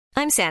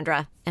I'm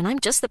Sandra, and I'm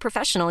just the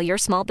professional your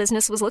small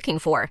business was looking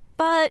for.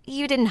 But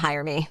you didn't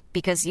hire me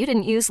because you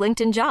didn't use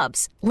LinkedIn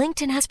Jobs.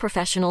 LinkedIn has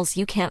professionals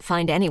you can't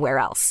find anywhere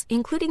else,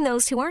 including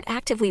those who aren't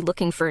actively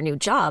looking for a new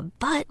job,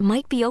 but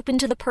might be open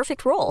to the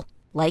perfect role,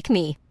 like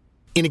me.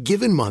 In a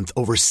given month,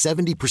 over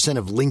 70%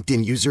 of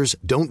LinkedIn users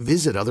don't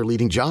visit other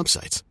leading job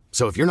sites.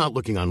 So if you're not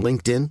looking on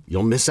LinkedIn,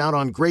 you'll miss out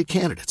on great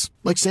candidates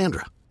like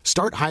Sandra.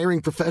 Start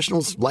hiring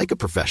professionals like a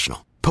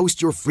professional.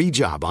 Post your free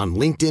job on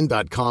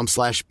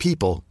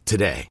linkedin.com/people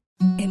today.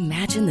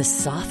 Imagine the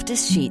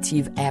softest sheets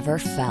you've ever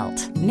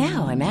felt.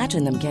 Now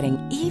imagine them getting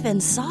even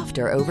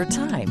softer over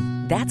time.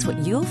 That's what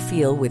you'll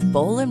feel with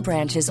Boll &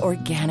 Branch's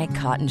organic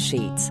cotton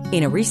sheets.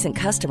 In a recent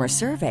customer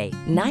survey,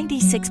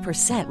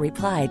 96%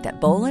 replied that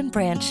Boll &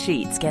 Branch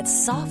sheets get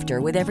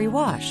softer with every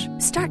wash.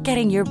 Start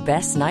getting your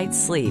best night's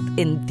sleep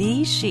in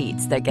these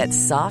sheets that get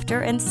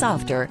softer and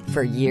softer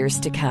for years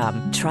to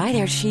come. Try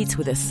their sheets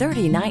with a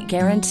 30-night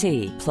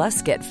guarantee.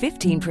 Plus, get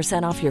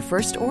 15% off your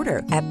first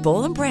order at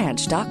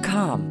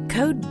bollandbranch.com.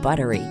 Code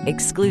BUTTERY.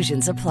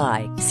 Exclusions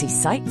apply. See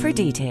site for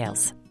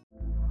details.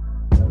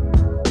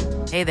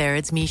 Hey there,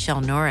 it's Michelle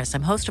Norris.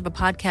 I'm host of a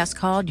podcast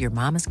called Your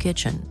Mama's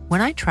Kitchen.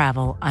 When I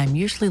travel, I'm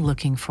usually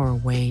looking for a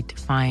way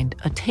to find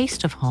a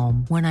taste of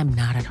home when I'm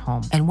not at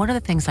home. And one of the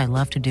things I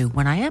love to do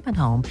when I am at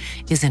home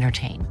is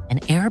entertain.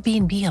 And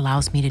Airbnb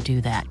allows me to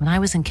do that. When I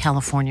was in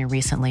California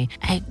recently,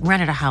 I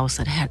rented a house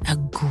that had a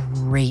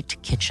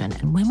great kitchen.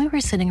 And when we were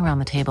sitting around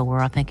the table, we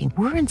were all thinking,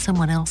 we're in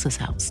someone else's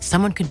house.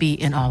 Someone could be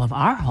in all of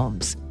our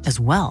homes as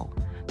well.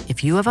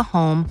 If you have a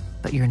home,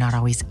 but you're not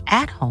always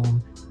at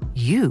home,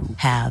 you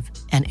have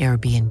an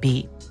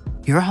Airbnb.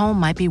 Your home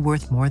might be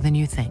worth more than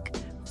you think.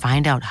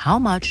 Find out how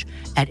much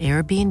at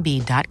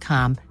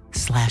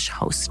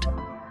airbnb.com/host.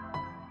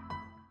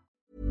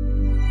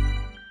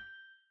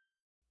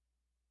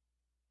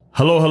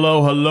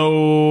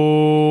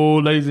 Hello,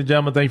 ladies and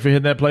gentlemen. Thank you for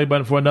hitting that play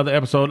button for another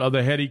episode of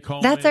the Heady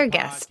Coleman. That's our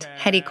guest,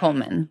 Heady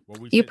Coleman.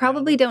 You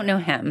probably don't know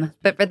him,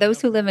 but for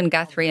those who live in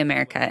Guthrie,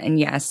 America, and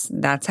yes,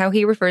 that's how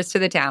he refers to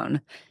the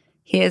town,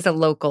 he is a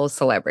local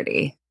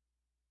celebrity.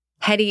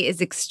 Heady is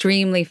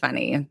extremely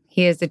funny.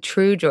 He is a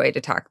true joy to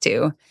talk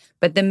to,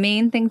 but the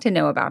main thing to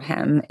know about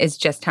him is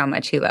just how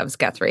much he loves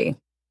Guthrie.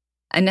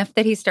 Enough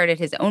that he started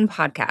his own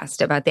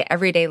podcast about the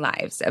everyday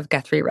lives of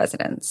Guthrie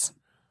residents.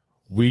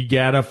 We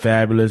got a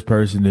fabulous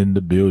person in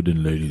the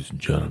building, ladies and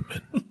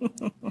gentlemen.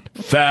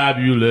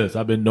 Fabulous.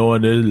 I've been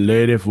knowing this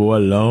lady for a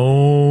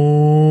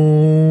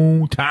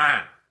long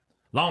time.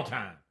 Long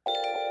time.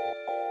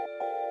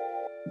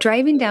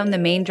 Driving down the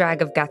main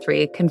drag of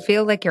Guthrie can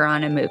feel like you're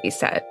on a movie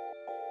set.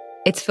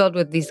 It's filled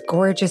with these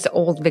gorgeous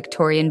old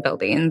Victorian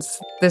buildings,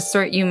 the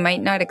sort you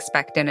might not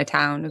expect in a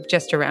town of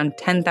just around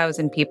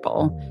 10,000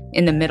 people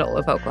in the middle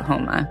of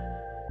Oklahoma.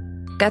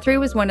 Guthrie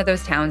was one of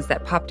those towns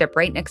that popped up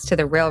right next to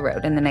the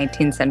railroad in the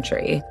 19th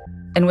century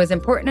and was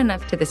important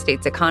enough to the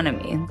state's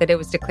economy that it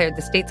was declared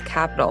the state's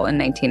capital in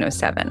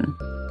 1907.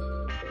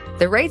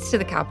 The rights to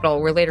the capital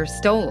were later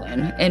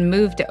stolen and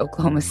moved to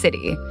Oklahoma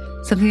City,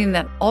 something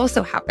that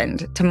also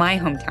happened to my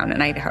hometown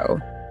in Idaho.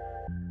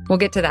 We'll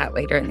get to that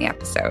later in the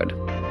episode.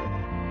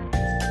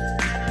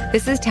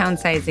 This is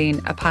Townsizing,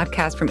 a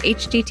podcast from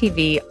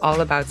HGTV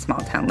all about small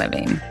town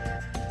living.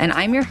 And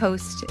I'm your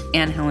host,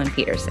 Anne Helen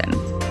Peterson.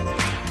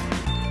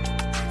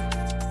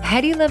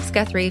 Heady loves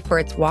Guthrie for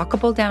its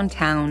walkable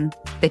downtown,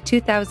 the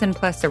 2,000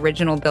 plus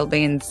original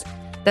buildings,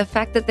 the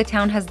fact that the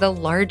town has the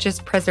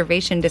largest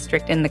preservation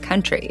district in the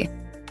country.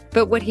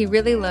 But what he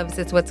really loves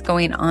is what's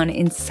going on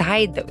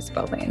inside those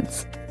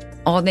buildings.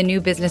 All the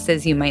new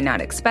businesses you might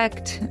not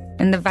expect,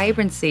 and the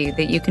vibrancy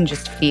that you can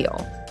just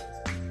feel.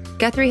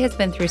 Guthrie has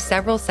been through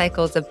several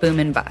cycles of boom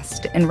and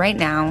bust, and right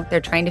now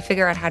they're trying to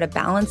figure out how to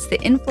balance the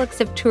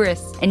influx of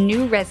tourists and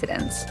new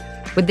residents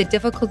with the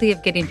difficulty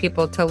of getting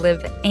people to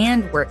live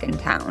and work in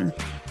town,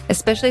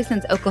 especially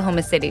since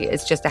Oklahoma City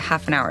is just a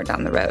half an hour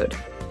down the road.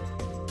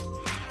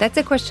 That's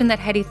a question that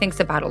Heady thinks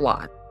about a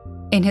lot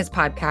in his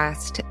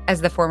podcast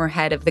as the former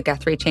head of the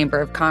Guthrie Chamber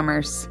of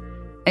Commerce,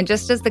 and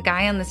just as the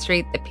guy on the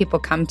street that people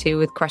come to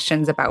with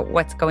questions about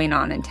what's going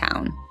on in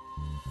town.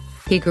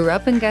 He grew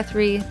up in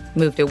Guthrie,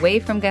 moved away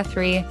from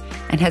Guthrie,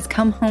 and has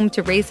come home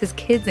to raise his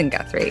kids in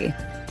Guthrie,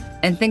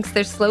 and thinks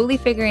they're slowly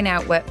figuring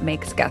out what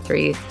makes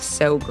Guthrie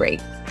so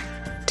great.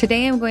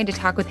 Today I'm going to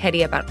talk with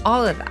Heady about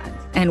all of that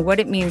and what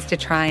it means to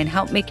try and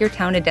help make your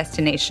town a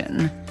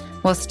destination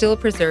while still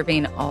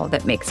preserving all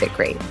that makes it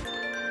great.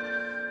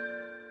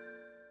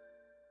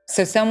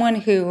 So someone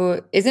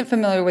who isn't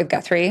familiar with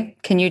Guthrie,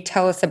 can you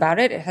tell us about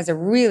it? It has a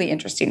really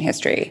interesting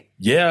history.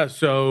 Yeah,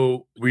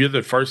 so we're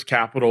the first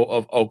capital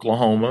of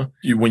Oklahoma.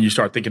 When you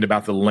start thinking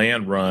about the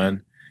land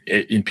run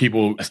and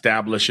people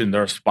establishing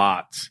their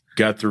spots,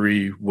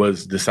 Guthrie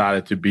was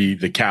decided to be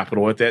the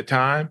capital at that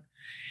time.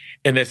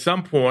 And at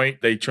some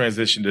point, they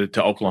transitioned it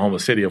to Oklahoma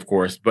City, of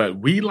course. But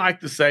we like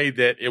to say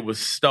that it was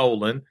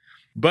stolen.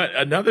 But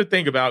another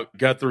thing about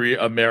Guthrie,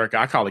 America,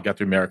 I call it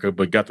Guthrie, America,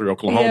 but Guthrie,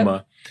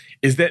 Oklahoma,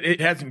 is that it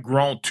hasn't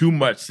grown too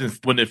much since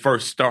when it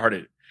first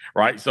started,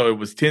 right? So it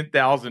was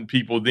 10,000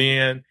 people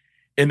then,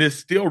 and it's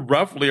still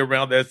roughly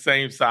around that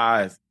same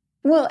size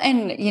Well,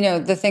 and,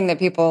 the thing that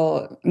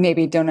people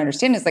maybe don't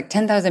understand is like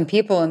 10,000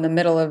 people in the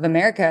middle of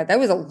America. That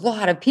was a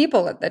lot of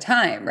people at the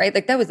time, right?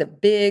 Like that was a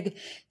big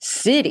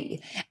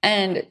city.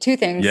 And two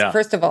things. Yeah.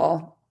 First of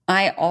all,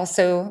 I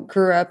also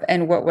grew up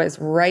in what was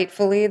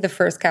rightfully the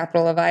first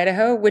capital of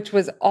Idaho, which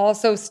was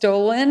also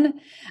stolen.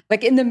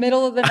 Like in the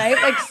middle of the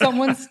night, like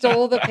someone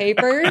stole the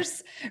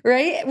papers,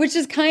 right? Which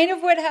is kind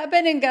of what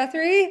happened in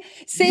Guthrie.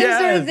 Same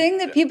sort of thing,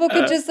 that people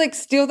could just like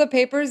steal the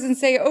papers and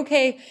say,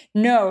 okay,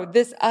 no,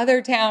 this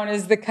other town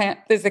is the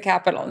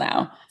capital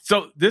now.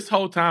 So this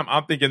whole time,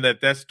 I'm thinking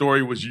that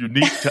story was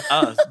unique to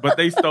us, but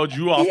they stole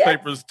you all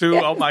papers too.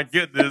 Yes. Oh my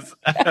goodness.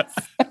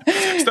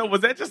 Yes. So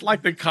was that just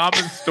like the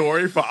common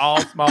story for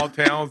all small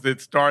towns that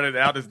started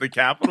out as the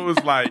capital?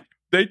 It's like,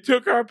 they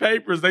took our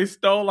papers, they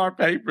stole our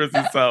papers.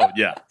 And so,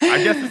 yeah,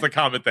 I guess it's a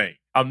common thing.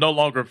 I'm no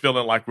longer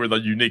feeling like we're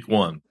the unique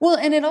one. Well,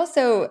 and it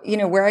also,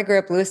 where I grew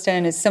up,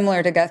 Lewiston is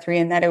similar to Guthrie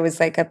in that it was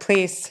like a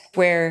place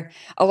where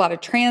a lot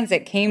of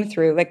transit came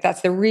through. Like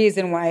that's the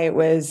reason why it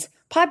was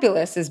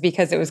populous, is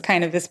because it was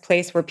kind of this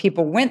place where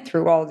people went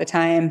through all the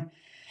time.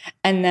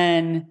 And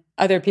then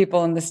other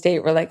people in the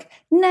state were like,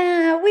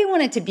 nah, we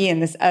want it to be in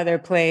this other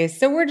place.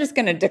 So we're just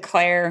going to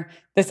declare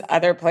this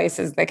other place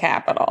as the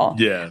capital.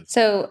 Yeah.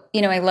 So,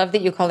 I love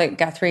that you called it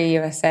Guthrie,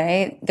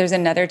 USA. There's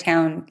another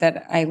town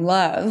that I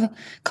love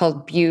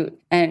called Butte,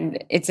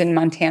 and it's in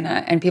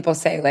Montana. And people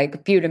say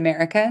like Butte,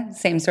 America,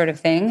 same sort of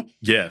thing.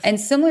 Yes. And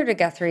similar to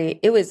Guthrie,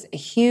 it was a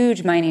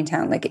huge mining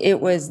town. Like it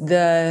was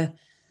the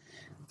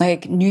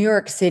New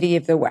York City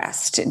of the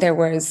West. There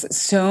was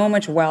so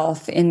much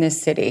wealth in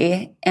this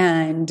city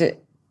and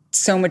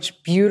so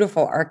much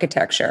beautiful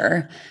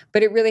architecture,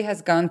 but it really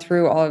has gone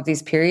through all of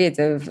these periods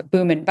of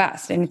boom and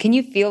bust. And can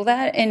you feel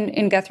that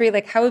in Guthrie?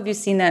 Like, how have you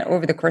seen that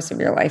over the course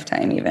of your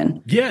lifetime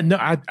even? Yeah, no,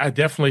 I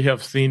definitely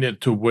have seen it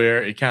to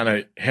where it kind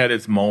of had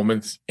its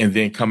moments and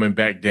then coming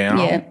back down.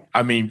 Yeah.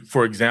 I mean,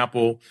 for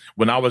example,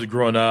 when I was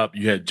growing up,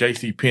 you had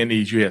J.C.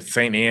 Penney's, you had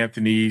St.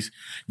 Anthony's,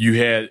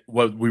 you had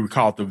what we would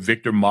call the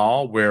Victor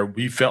Mall, where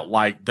we felt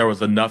like there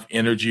was enough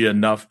energy,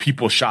 enough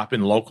people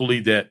shopping locally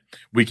that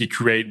we could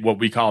create what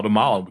we called a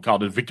mall. We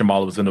called it Victor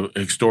Mall. It was in a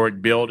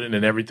historic building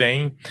and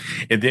everything.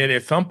 And then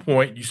at some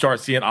point, you start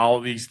seeing all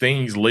of these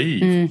things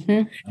leave.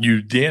 Mm-hmm.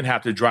 You then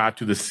have to drive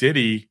to the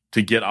city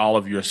to get all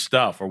of your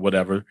stuff or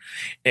whatever.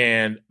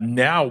 And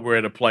now we're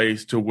at a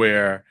place to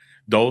where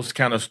those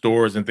kind of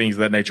stores and things of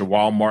that nature,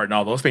 Walmart and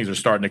all those things are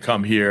starting to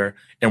come here,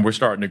 and we're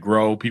starting to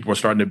grow. People are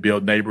starting to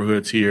build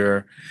neighborhoods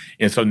here.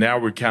 And so now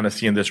we're kind of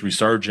seeing this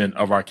resurgence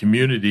of our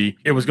community.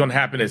 It was going to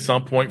happen at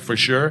some point for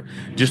sure,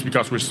 just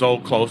because we're so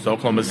close to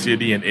Oklahoma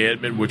City and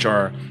Edmond, which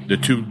are the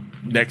two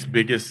next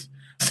biggest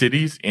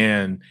cities.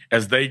 And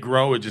as they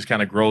grow, it just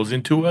kind of grows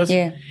into us.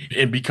 Yeah.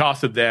 And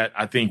because of that,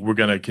 I think we're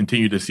going to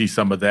continue to see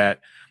some of that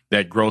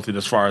growth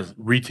as far as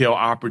retail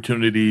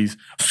opportunities,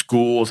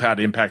 schools, how it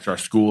impacts our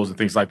schools and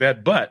things like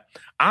that. But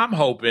I'm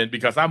hoping,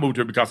 because I moved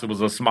here because it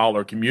was a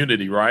smaller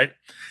community, right?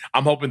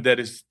 I'm hoping that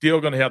it's still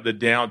going to have the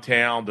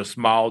downtown, the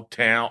small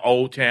town,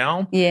 old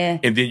town. Yeah.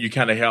 And then you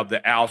kind of have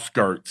the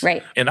outskirts.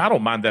 Right. And I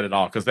don't mind that at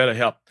all, because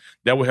that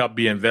will help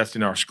be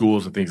investing in our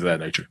schools and things of that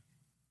nature.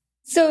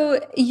 So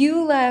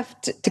you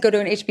left to go to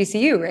an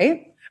HBCU,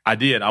 right? I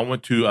did. I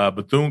went to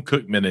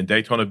Bethune-Cookman in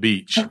Daytona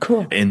Beach. Oh, cool.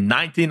 In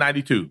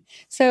 1992.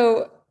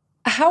 So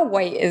how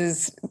white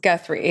is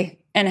Guthrie,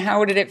 and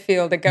how did it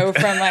feel to go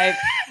from like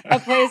a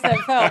place that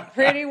felt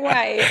pretty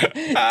white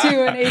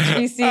to an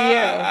HBCU?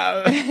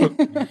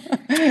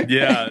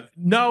 Yeah.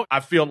 No,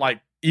 I feel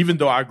like even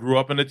though I grew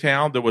up in a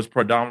town that was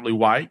predominantly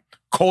white,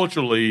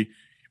 culturally,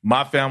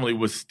 my family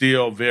was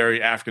still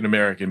very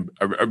African-American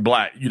or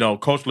Black.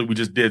 Culturally, we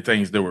just did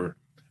things that were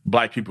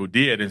Black people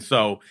did. And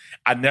so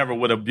I never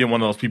would have been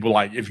one of those people,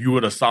 like, if you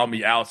would have saw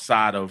me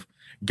outside of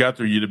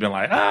Guthrie, you'd have been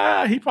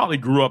like, he probably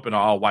grew up in an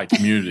all-white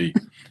community,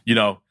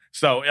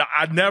 So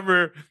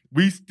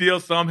we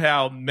still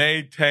somehow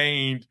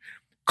maintained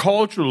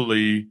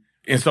culturally.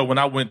 And so when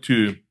I went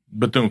to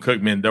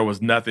Bethune-Cookman, there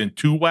was nothing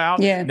too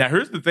wild. Yeah. Now,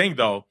 here's the thing,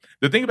 though.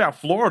 The thing about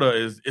Florida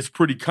is it's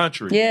pretty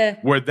country. Yeah.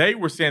 Where they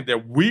were saying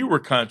that we were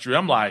country,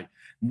 I'm like,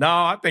 no,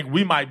 I think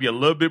we might be a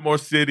little bit more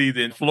city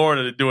than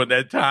Florida doing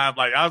that time.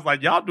 Like, I was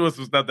like, y'all doing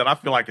some stuff that I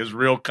feel like is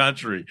real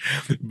country.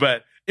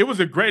 But it was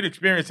a great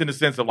experience in the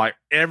sense of like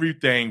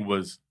everything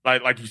was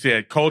like you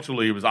said,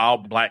 culturally, it was all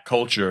Black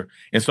culture.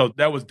 And so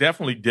that was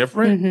definitely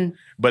different,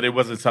 but it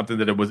wasn't something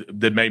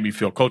that made me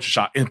feel culture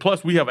shock. And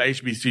plus we have a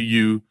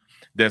HBCU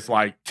that's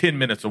like 10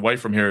 minutes away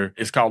from here.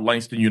 It's called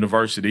Langston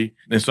University.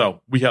 And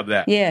so we have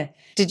that. Yeah.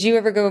 Did you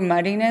ever go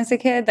mudding as a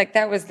kid? Like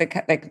that was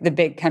the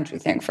big country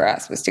thing for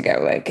us, was to go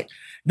like.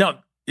 No.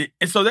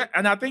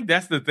 And I think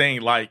that's the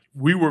thing. Like,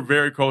 we were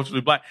very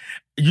culturally Black.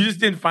 You just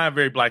didn't find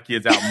very Black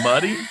kids out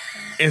muddy.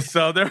 And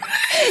so there.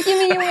 You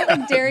mean you were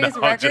like Darius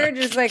Rucker,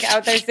 just like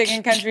out there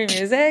singing country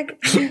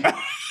music?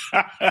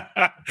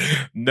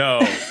 No.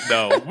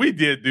 We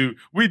did.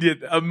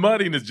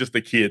 Mudding is just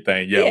a kid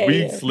thing. Yeah,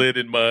 we slid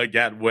in mud,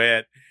 got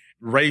wet,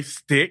 raced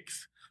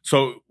sticks.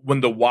 So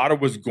when the water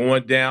was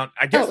going down,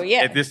 I guess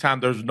at this time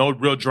there's no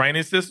real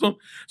drainage system.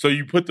 So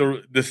you put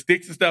the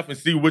sticks and stuff and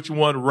see which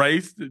one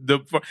raced.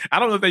 I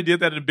don't know if they did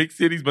that in the big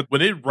cities, but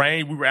when it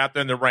rained, we were out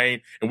there in the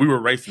rain and we were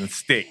racing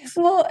sticks.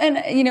 Well, and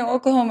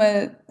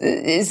Oklahoma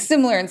is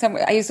similar in some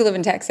way. I used to live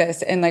in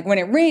Texas, and like when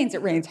it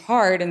rains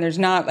hard, and there's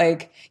not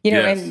like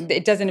and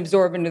it doesn't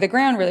absorb into the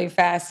ground really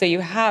fast. So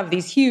you have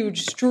these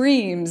huge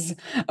streams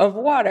of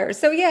water.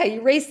 So yeah,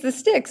 you race the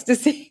sticks to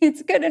see.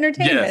 It's good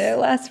entertainment. It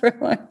lasts for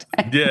a long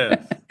time.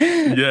 Yes.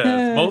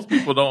 Most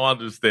people don't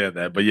understand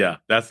that. But yeah,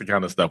 that's the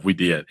kind of stuff we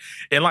did.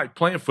 And like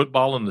playing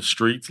football in the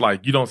streets,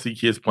 like you don't see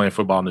kids playing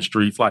football in the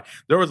streets. Like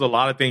there was a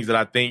lot of things that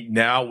I think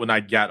now when I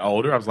got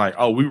older, I was like,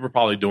 oh, we were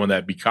probably doing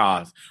that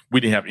because we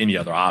didn't have any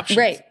other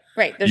options.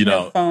 Right. There's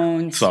no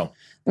phones. So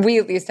we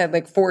at least had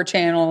like 4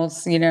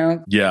 channels,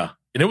 Yeah.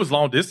 And it was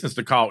long distance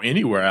to call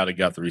anywhere out of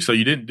Guthrie. So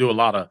you didn't do a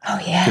lot of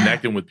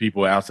connecting with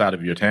people outside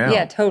of your town.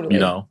 Yeah, totally.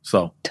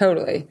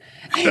 Totally.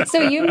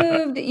 So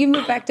you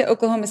moved back to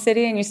Oklahoma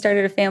City and you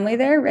started a family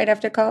there right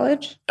after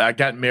college? I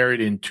got married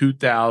in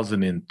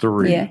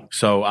 2003. Yeah.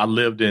 So I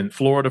lived in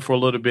Florida for a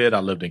little bit. I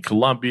lived in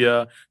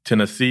Columbia,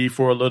 Tennessee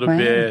for a little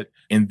bit.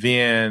 And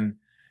then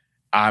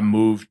I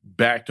moved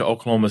back to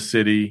Oklahoma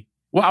City.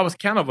 Well, I was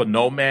kind of a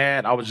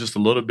nomad. I was just a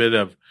little bit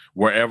of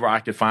wherever I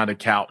could find a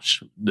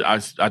couch. I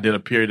did a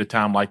period of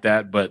time like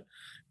that, but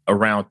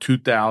around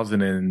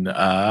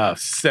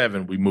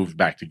 2007, we moved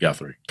back to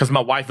Guthrie because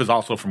my wife is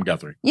also from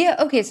Guthrie. Yeah.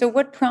 Okay. So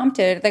what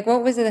prompted,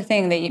 what was the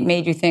thing that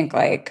made you think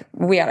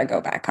we ought to go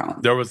back home?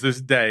 There was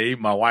this day,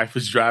 my wife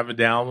was driving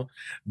down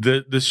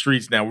the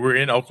streets. Now we're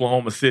in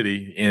Oklahoma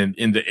City, and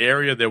in the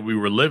area that we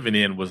were living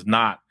in was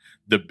not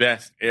the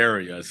best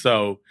area.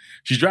 So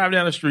she's driving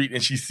down the street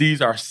and she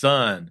sees our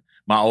son,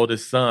 my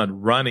oldest son,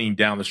 running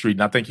down the street.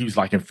 And I think he was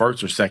like in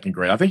 1st or 2nd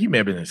grade. I think he may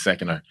have been in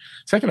second or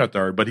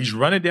 3rd, but he's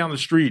running down the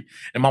street.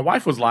 And my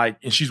wife was like,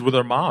 and she's with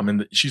her mom,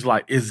 and she's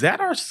like, is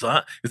that our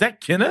son? Is that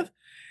Kenneth?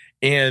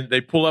 And they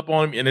pull up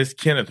on him, and it's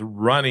Kenneth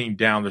running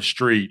down the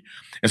street.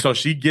 And so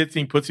she gets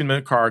him, puts him in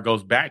the car,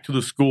 goes back to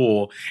the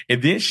school,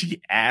 and then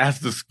she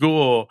asks the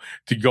school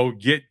to go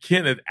get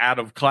Kenneth out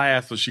of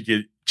class so she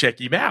could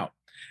check him out.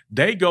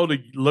 They go to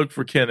look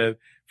for Kenneth,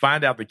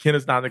 find out that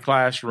Kenneth's not in the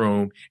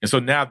classroom. And so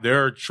now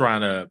they're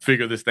trying to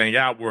figure this thing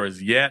out,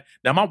 whereas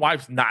now my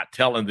wife's not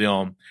telling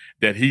them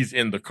that he's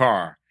in the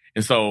car.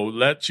 And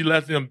so she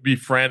lets them be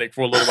frantic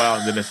for a little while.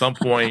 And then at some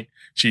point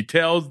she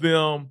tells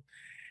them.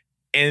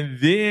 And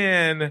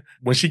then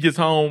when she gets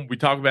home, we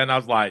talk about it, and I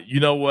was like, you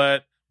know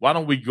what? Why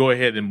don't we go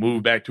ahead and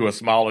move back to a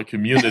smaller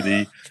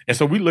community? And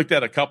so we looked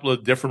at a couple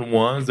of different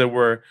ones that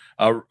were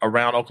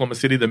around Oklahoma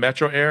City, the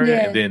metro area.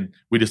 Yeah. And then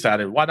we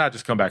decided, why not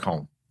just come back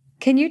home?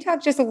 Can you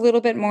talk just a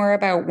little bit more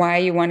about why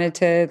you wanted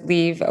to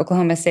leave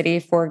Oklahoma City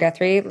for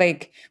Guthrie?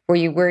 Were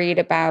you worried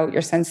about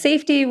your son's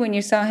safety when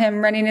you saw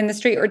him running in the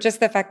street, or just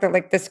the fact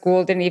that the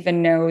school didn't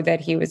even know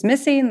that he was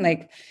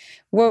missing?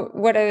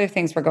 What other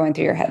things were going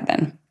through your head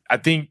then? I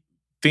think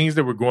things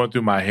that were going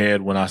through my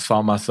head when I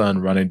saw my son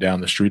running down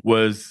the street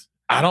was,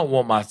 I don't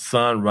want my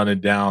son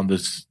running down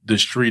the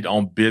street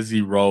on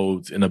busy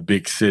roads in a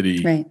big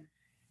city. Right.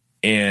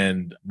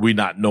 And we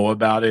not know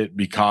about it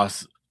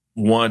because,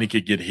 1, he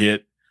could get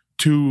hit.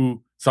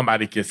 2,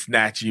 somebody could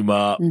snatch him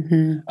up,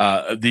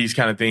 these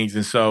kind of things.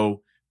 And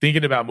so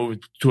thinking about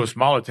moving to a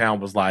smaller town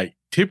was like,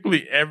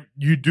 typically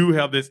you do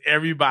have this,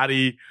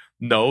 everybody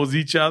knows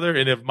each other.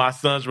 And if my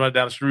son's running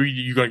down the street,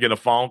 you're going to get a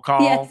phone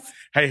call. Yes.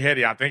 Hey,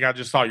 Heady, I think I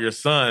just saw your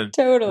son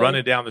totally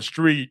running down the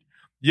street.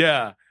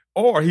 Yeah.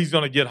 Or he's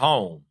going to get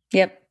home.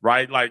 Yep.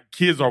 Right? Like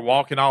kids are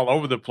walking all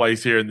over the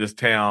place here in this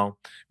town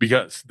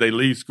because they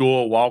leave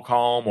school, walk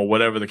home, or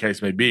whatever the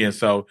case may be. And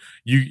so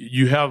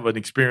you have an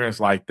experience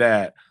like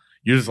that.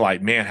 You're just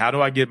like, man, how do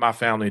I get my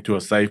family into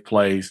a safe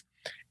place?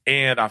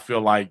 And I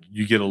feel like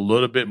you get a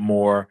little bit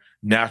more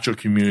natural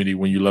community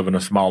when you live in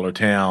a smaller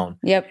town.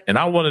 Yep. And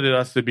I wanted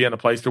us to be in a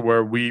place to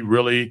where we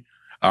really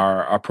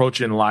are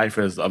approaching life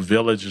as a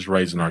village is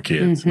raising our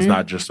kids. It's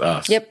not just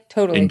us. Yep,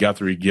 totally. And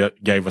Guthrie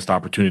gave us the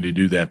opportunity to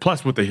do that.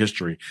 Plus with the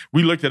history.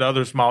 We looked at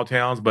other small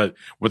towns, but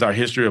with our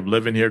history of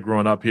living here,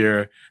 growing up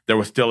here, there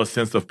was still a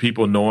sense of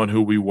people knowing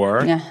who we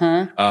were.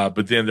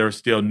 But then there's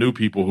still new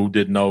people who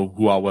didn't know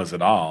who I was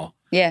at all.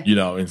 Yeah.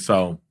 And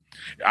so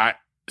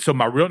so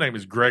my real name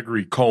is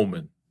Gregory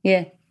Coleman.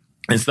 Yeah.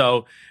 And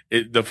so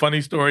the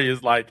funny story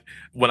is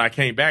when I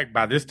came back,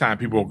 by this time,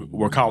 people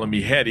were calling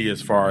me Heady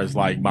as far as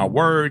my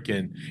work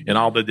and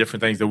all the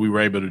different things that we were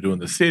able to do in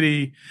the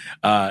city.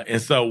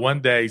 And so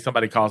one day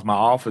somebody calls my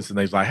office and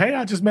they're like, hey,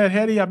 I just met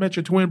Heady. I met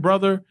your twin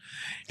brother.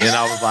 And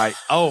I was like,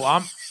 oh,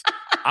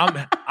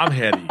 I'm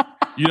Heady.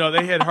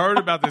 They had heard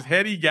about this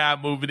Heady guy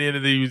moving in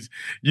and he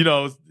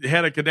was,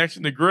 had a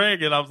connection to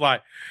Greg. And I was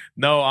like,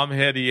 no, I'm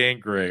Heady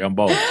and Greg. I'm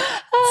both.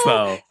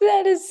 So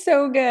that is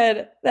so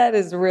good. That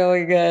is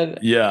really good.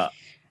 Yeah.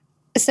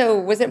 So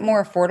was it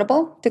more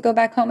affordable to go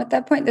back home at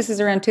that point? This is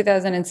around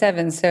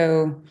 2007.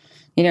 So,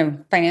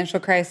 financial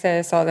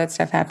crisis, all that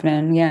stuff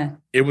happening. Yeah.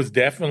 It was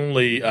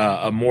definitely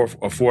a more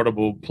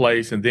affordable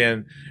place. And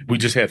then we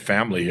just had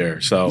family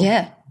here. So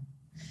yeah.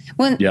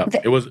 Well, Yeah,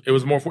 it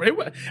was more for it.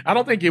 I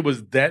don't think it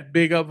was that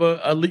big of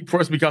a leap for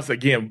us because,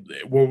 again,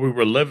 where we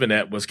were living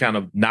at was kind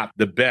of not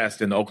the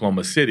best in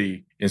Oklahoma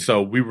City. And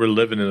so we were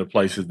living in the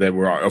places that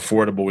were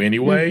affordable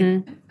anyway.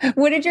 Mm-hmm.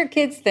 What did your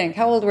kids think?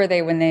 How old were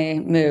they when they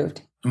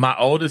moved? My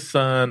oldest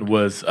son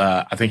was,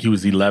 I think he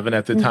was 11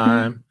 at the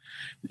time.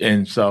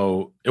 And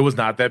so it was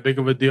not that big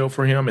of a deal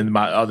for him. And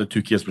my other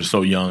two kids were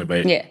so young.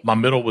 But my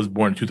middle was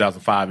born in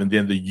 2005. And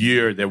then the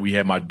year that we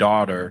had my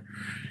daughter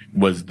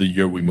was the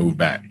year we moved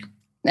back.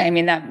 I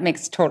mean, that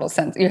makes total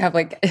sense. You have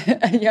like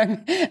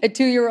a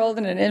 2-year-old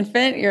and an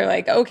infant. You're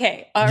like,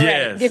 okay, all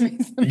right, give me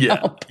some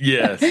help.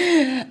 Yes,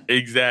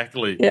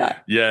 exactly.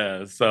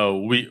 Yeah. So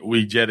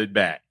we jetted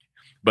back.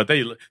 But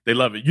they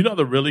love it. You know,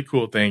 the really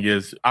cool thing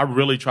is I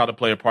really try to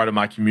play a part of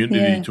my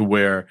community to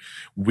where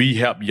we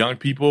help young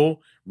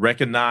people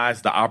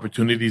recognize the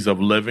opportunities of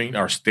living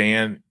or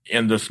staying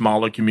in the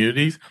smaller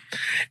communities.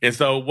 And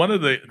so one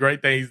of the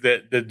great things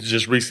that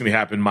just recently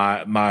happened,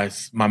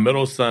 my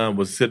middle son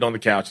was sitting on the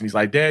couch and he's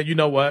like, Dad, you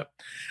know what?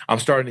 I'm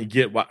starting to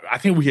get what I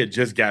think we had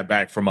just got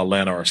back from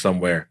Atlanta or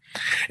somewhere.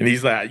 And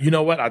he's like, you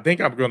know what? I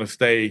think I'm going to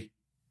stay.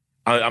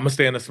 I'm going to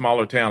stay in a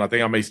smaller town. I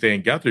think I may stay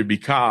in Guthrie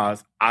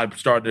because I've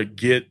started to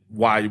get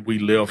why we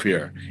live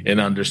here and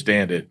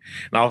understand it.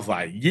 And I was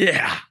like,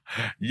 yeah.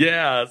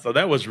 So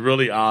that was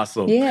really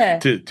awesome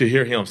to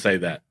hear him say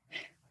that.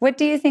 What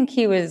do you think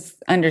he was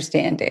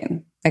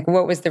understanding? Like,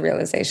 what was the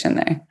realization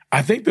there?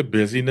 I think the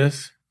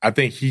busyness. I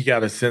think he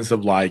got a sense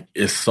of like,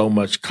 it's so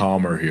much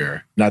calmer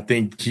here. And I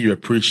think he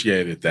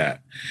appreciated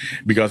that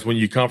because when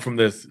you come from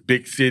this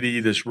big city,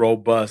 this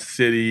robust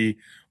city,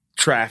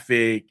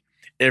 traffic,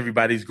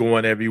 everybody's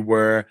going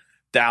everywhere.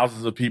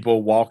 Thousands of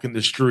people walking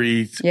the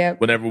streets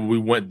whenever we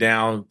went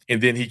down. And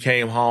then he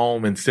came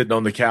home and sitting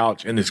on the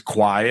couch and it's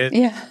quiet.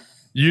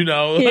 You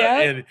know,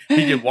 and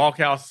he could walk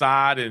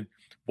outside and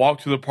walk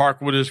to the park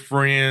with his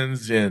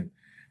friends and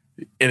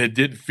it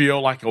didn't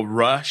feel like a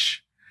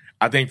rush.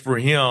 I think for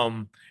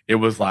him, it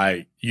was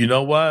like, you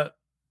know what?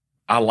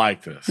 I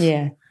like this.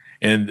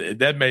 And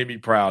that made me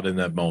proud in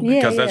that moment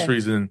because that's the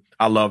reason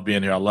I love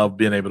being here. I love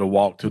being able to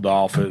walk to the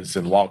office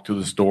and walk to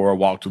the store,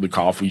 walk to the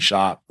coffee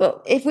shop.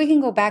 Well, if we can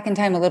go back in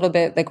time a little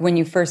bit, like when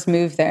you first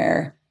moved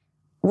there,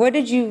 what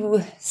did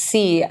you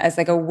see as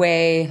like a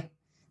way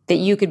that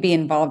you could be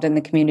involved in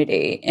the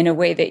community in a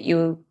way that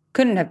you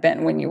couldn't have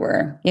been when you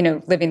were,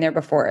 living there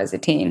before as a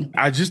teen?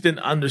 I just didn't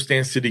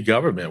understand city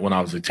government when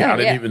I was a teen.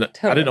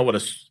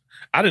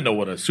 I didn't know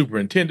what a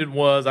superintendent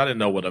was. I didn't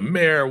know what a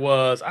mayor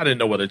was. I didn't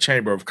know what a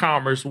chamber of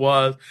commerce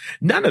was.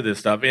 None of this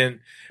stuff. And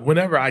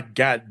whenever I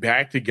got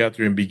back to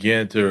Guthrie and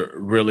began to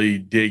really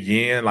dig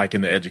in, like in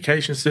the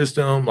education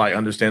system, like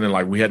understanding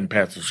like we hadn't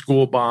passed a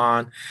school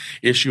bond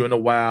issue in a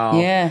while,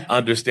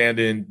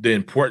 understanding the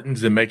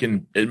importance and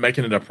making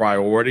it a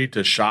priority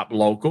to shop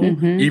local,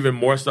 even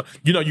more so.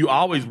 You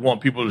always want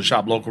people to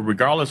shop local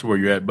regardless of where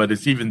you're at, but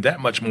it's even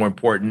that much more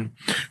important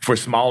for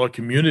smaller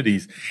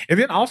communities. And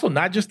then also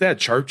not just that,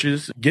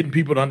 churches, getting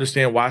people to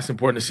understand why it's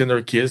important to send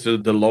their kids to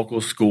the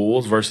local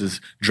schools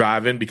versus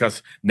driving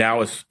because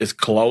now it's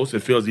close.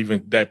 It feels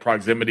even that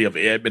proximity of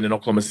Edmond and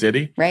Oklahoma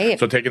City. Right.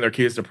 So taking their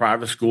kids to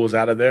private schools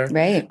out of there.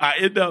 Right. I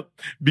ended up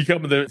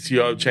becoming the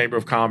CEO of Chamber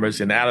of Commerce.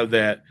 And out of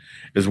that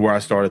is where I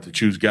started the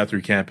Choose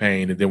Guthrie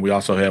campaign. And then we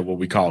also have what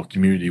we call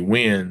Community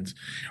Wins.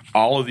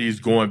 All of these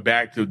going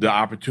back to the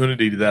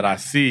opportunity that I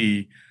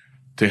see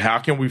to how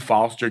can we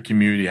foster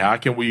community? How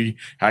can we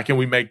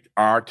make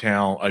our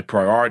town a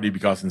priority?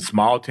 Because in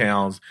small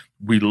towns,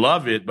 we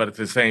love it, but at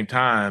the same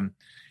time,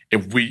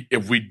 if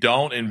we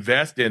don't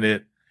invest in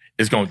it,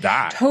 it's going to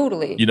die.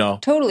 Totally.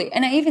 Totally.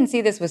 And I even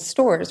see this with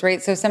stores,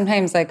 right? So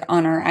sometimes like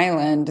on our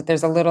island,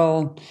 there's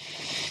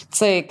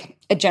it's like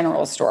a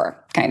general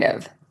store kind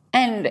of.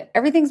 And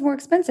everything's more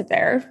expensive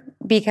there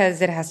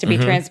because it has to be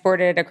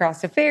transported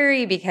across a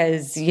ferry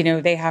because,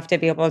 they have to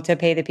be able to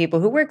pay the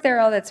people who work there,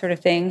 all that sort of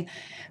thing.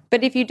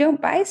 But if you don't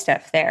buy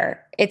stuff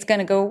there, it's going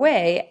to go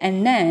away.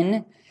 And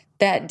then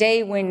that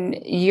day when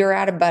you're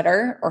out of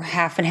butter or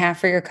half and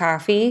half for your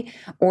coffee,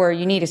 or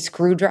you need a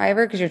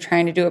screwdriver because you're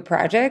trying to do a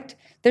project,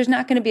 there's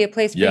not going to be a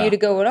place for you to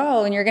go at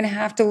all. And you're going to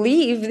have to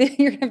leave.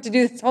 You're going to have to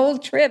do this whole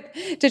trip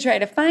to try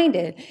to find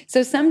it.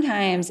 So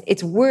sometimes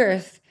it's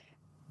worth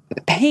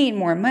paying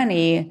more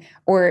money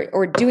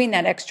or doing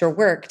that extra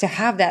work to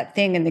have that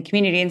thing in the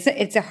community. And so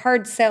it's a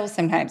hard sell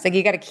sometimes. Like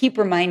you got to keep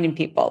reminding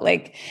people,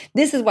 like,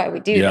 this is why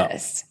we do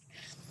this.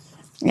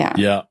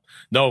 Yeah.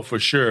 No, for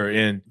sure.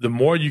 And the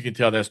more you can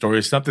tell that story,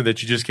 it's something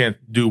that you just can't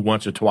do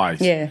once or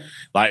twice. Yeah.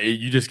 Like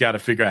you just got to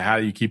figure out how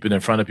do you keep it in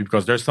front of people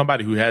because there's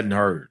somebody who hadn't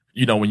heard.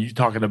 When you're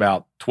talking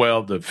about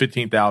 12 to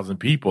 15,000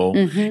 people,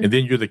 and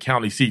then you're the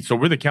county seat. So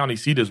we're the county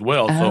seat as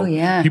well.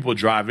 People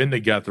drive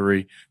into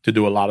Guthrie to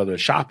do a lot of their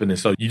shopping. And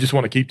so you just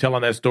want to keep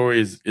telling that story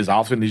as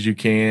often as you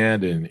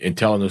can and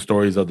telling the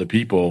stories of the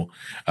people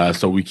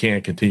so we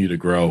can continue to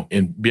grow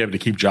and be able to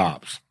keep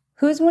jobs.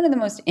 Who's one of the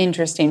most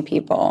interesting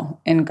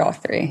people in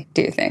Guthrie,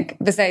 do you think,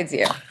 besides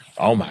you?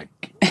 Oh, my.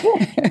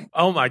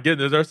 Oh my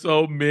goodness, there's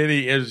so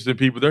many interesting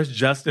people. There's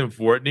Justin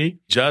Fortney.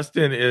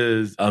 Justin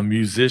is a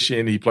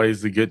musician. He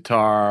plays the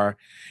guitar,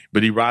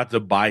 but he rides a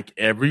bike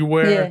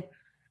everywhere. Yeah.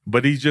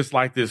 But he's just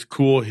like this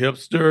cool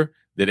hipster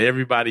that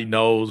everybody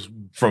knows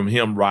from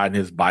him riding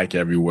his bike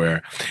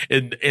everywhere.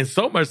 And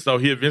so much so,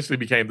 he eventually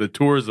became the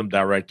tourism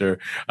director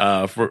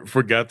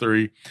for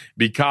Guthrie,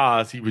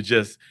 because he was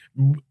just,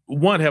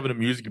 one, having a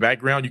music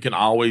background. You can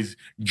always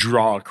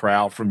draw a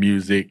crowd for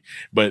music,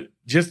 but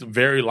just a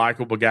very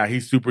likable guy.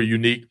 He's super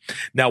unique.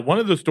 Now, one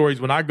of the stories,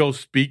 when I go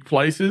speak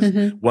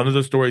places, one of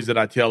the stories that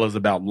I tell is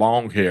about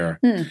Long Hair.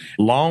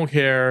 Long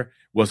Hair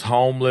was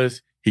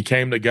homeless. He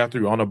came to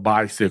Guthrie on a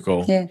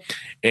bicycle,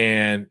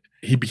 and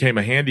he became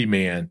a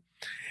handyman.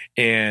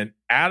 And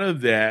out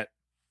of that,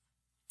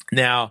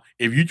 now,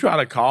 if you try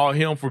to call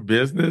him for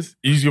business,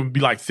 he's going to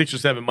be like 6 or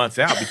 7 months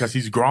out, because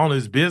he's grown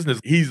his business.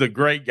 He's a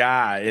great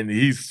guy, and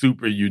he's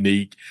super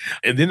unique.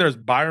 And then there's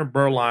Byron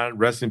Berline,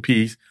 rest in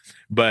peace,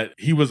 but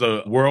he was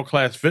a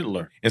world-class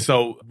fiddler. And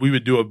so we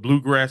would do a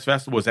bluegrass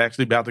festival. It's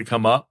actually about to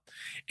come up,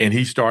 and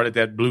he started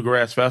that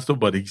bluegrass festival,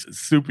 but he's a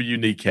super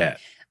unique cat.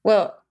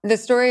 Well, the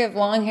story of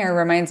Long Hair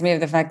reminds me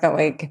of the fact that,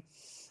 like,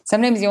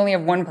 sometimes you only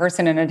have one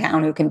person in a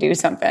town who can do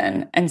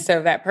something. And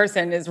so that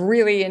person is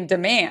really in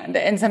demand.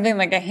 And something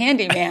like a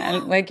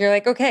handyman, like, you're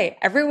like, okay,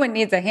 everyone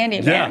needs a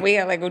handyman. Yeah. We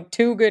have like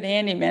 2 good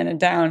handymen in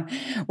town.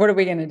 What are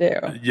we going to do?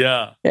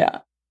 Yeah. Yeah.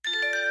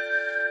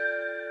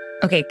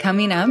 Okay,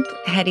 coming up,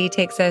 Heady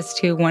takes us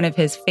to one of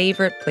his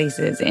favorite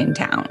places in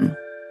town.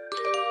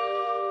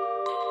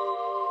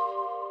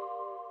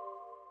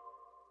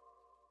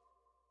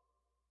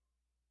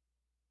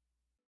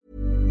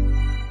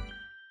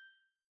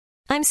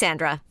 I'm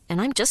Sandra, and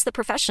I'm just the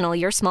professional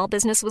your small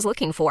business was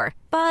looking for.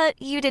 But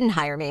you didn't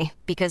hire me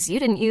because you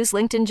didn't use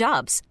LinkedIn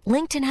Jobs.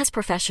 LinkedIn has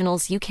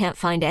professionals you can't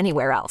find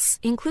anywhere else,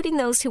 including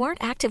those who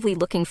aren't actively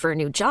looking for a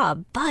new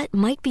job, but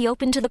might be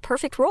open to the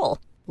perfect role,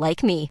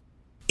 like me.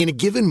 In a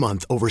given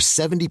month, over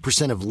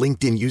 70% of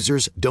LinkedIn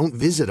users don't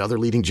visit other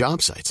leading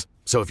job sites.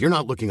 So if you're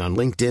not looking on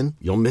LinkedIn,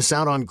 you'll miss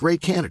out on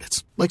great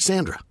candidates like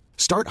Sandra.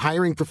 Start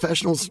hiring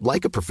professionals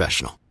like a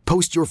professional.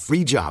 Post your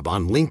free job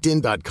on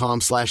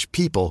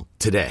linkedin.com/people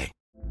today.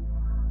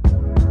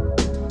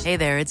 Hey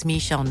there, it's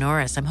Michelle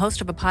Norris. I'm host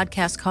of a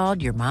podcast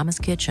called Your Mama's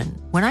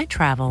Kitchen. When I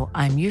travel,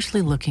 I'm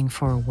usually looking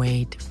for a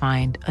way to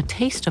find a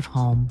taste of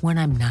home when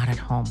I'm not at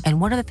home.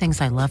 And one of the things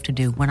I love to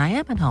do when I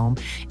am at home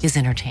is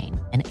entertain.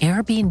 And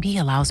Airbnb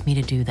allows me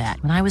to do that.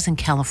 When I was in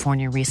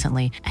California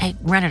recently, I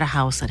rented a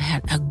house that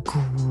had a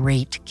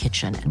great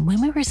kitchen. And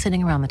when we were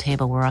sitting around the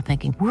table, we were all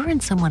thinking, we're in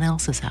someone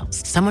else's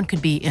house. Someone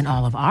could be in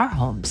all of our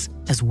homes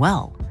as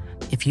well.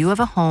 If you have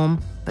a home,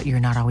 but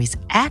you're not always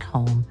at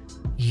home,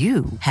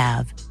 you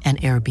have an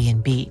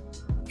Airbnb.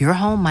 Your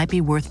home might be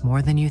worth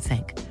more than you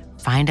think.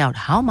 Find out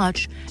how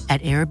much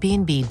at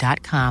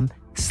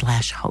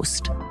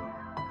airbnb.com/host.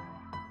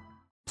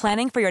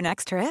 Planning for your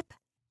next trip?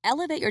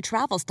 Elevate your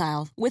travel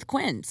style with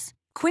Quince.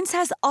 Quince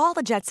has all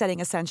the jet-setting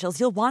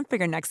essentials you'll want for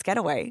your next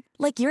getaway,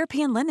 like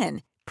European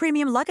linen,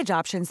 premium luggage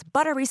options,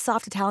 buttery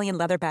soft Italian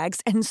leather bags,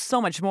 and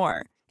so much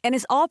more. And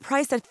is all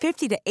priced at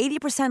 50 to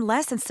 80%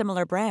 less than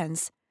similar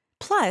brands.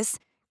 Plus,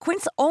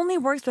 Quince only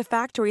works with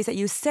factories that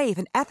use safe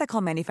and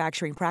ethical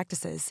manufacturing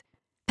practices.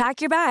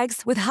 Pack your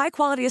bags with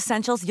high-quality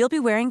essentials you'll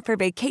be wearing for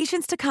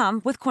vacations to come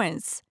with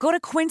Quince. Go to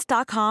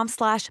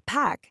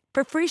quince.com/pack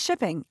for free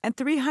shipping and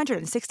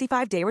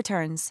 365-day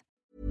returns.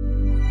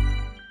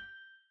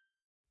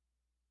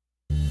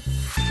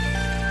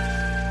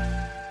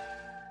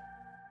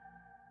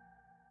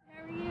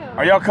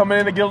 Are y'all coming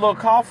in to get a little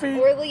coffee?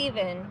 We're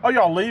leaving. Oh,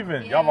 y'all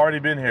leaving? Yeah. Y'all have already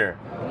been here.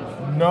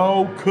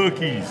 No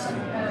cookies.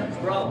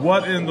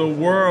 What in the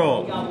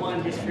world?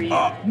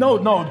 No,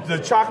 the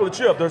chocolate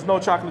chip. There's no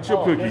chocolate chip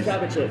cookies. No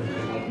chocolate chip.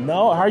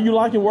 No, how are you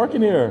liking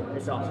working here?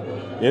 It's awesome.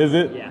 Is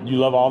it? Yeah. You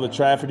love all the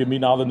traffic and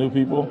meeting all the new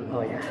people?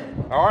 Oh, yeah.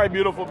 All right,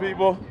 beautiful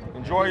people.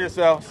 Enjoy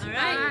yourselves. All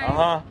right.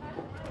 Uh-huh.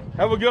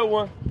 Have a good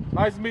one.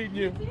 Nice meeting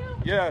you.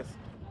 Yes.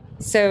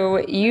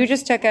 So you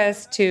just took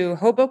us to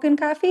Hoboken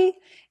Coffee.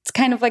 It's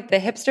kind of like the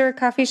hipster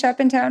coffee shop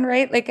in town,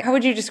 right? Like, how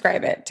would you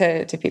describe it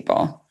to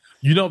people?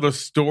 You know, the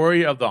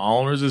story of the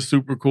owners is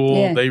super cool.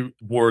 Yeah. They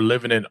were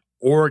living in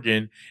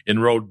Oregon and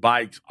rode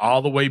bikes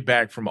all the way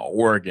back from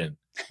Oregon.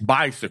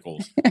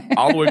 Bicycles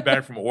all the way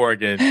back from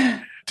Oregon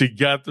to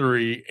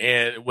Guthrie.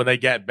 And when they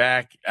got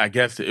back, I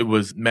guess it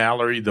was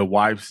Mallory, the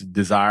wife's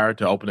desire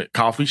to open a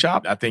coffee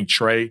shop. I think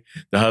Trey,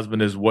 the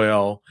husband, as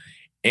well.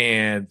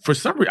 And for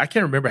some reason, I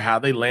can't remember how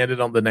they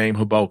landed on the name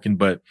Hoboken,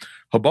 but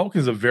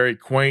Hoboken is a very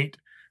quaint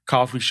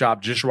coffee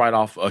shop just right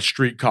off a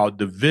street called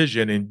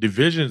Division. And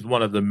Division is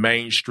one of the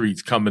main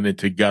streets coming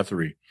into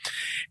Guthrie.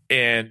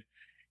 And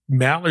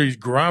Mallory's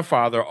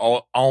grandfather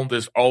owned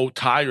this old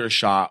tire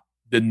shop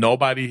that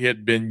nobody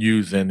had been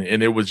using,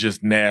 and it was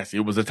just nasty.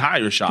 It was a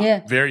tire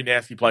shop, very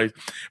nasty place.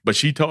 But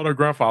she told her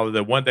grandfather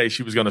that one day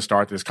she was going to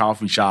start this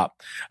coffee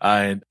shop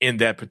and in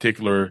that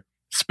particular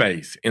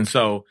space. And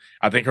so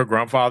I think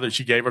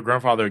she gave her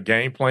grandfather a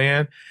game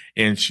plan,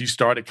 and she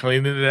started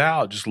cleaning it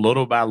out just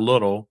little by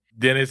little.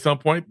 Then at some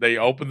point, they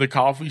open the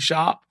coffee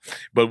shop.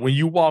 But when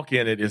you walk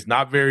in it's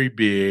not very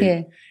big.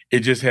 Yeah. It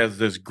just has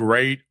this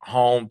great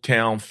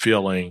hometown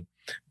feeling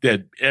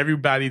that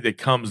everybody that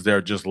comes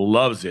there just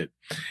loves it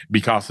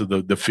because of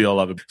the feel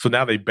of it. So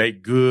now they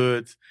bake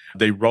goods.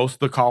 They roast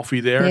the coffee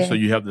there. Yeah. So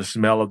you have the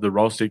smell of the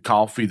roasted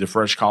coffee, the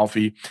fresh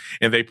coffee.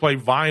 And they play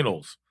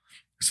vinyls.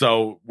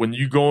 So when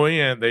you go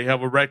in, they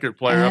have a record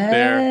player up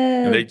there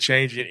and they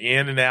change it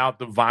in and out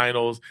the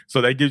vinyls. So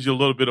that gives you a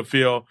little bit of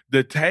feel.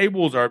 The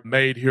tables are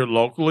made here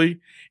locally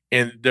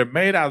and they're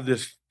made out of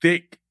this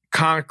thick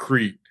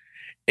concrete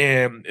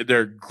and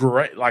they're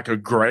gray, like a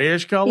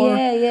grayish color.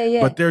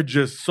 Yeah. But they're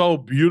just so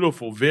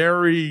beautiful.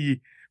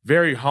 Very,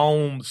 very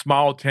home,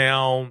 small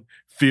town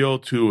feel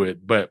to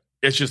it. But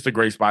it's just a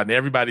great spot and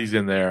everybody's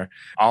in there.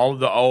 All of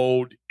the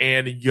old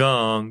and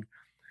young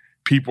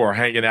people are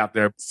hanging out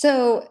there.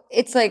 So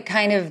it's like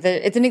kind of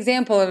it's an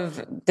example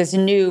of this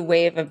new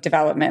wave of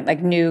development,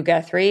 like new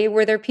Guthrie.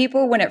 Were there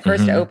people when it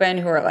first opened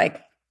who were like,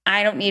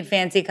 I don't need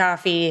fancy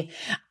coffee.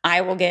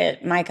 I will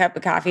get my cup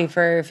of coffee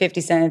for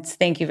 50 cents.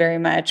 Thank you very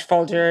much.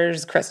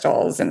 Folgers,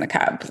 crystals in the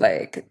cup.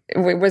 Like,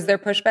 was there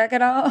pushback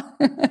at all?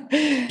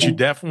 You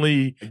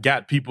definitely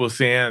got people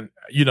saying,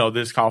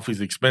 this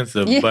coffee's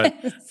expensive. Yes. But,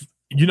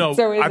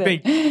 So I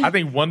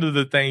think one of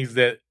the things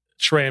that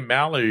Trey and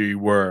Mallory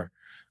were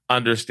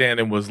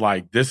understanding was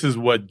like, this is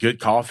what good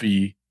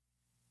coffee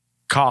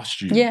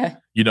costs you. Yeah.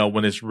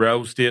 When it's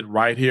roasted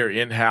right here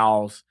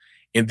in-house.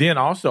 And then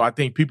also, I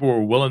think people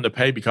were willing to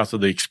pay because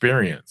of the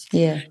experience.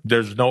 Yeah.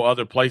 There's no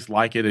other place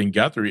like it in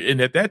Guthrie.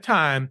 And at that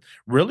time,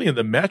 really in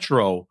the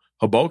metro,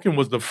 Hoboken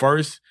was the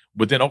first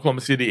within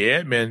Oklahoma City,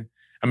 Edmond.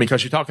 I mean,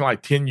 because you're talking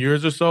like 10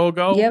 years or so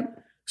ago. Yep.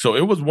 So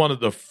it was one of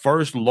the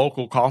first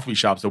local coffee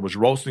shops that was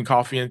roasting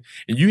coffee in.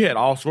 And you had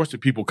all sorts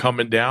of people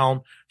coming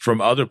down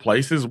from other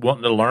places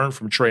wanting to learn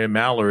from Trey and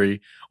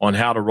Mallory on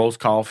how to roast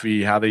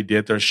coffee, how they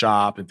did their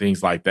shop and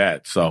things like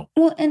that. So,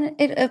 well, and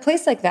a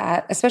place like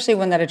that, especially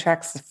one that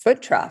attracts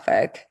foot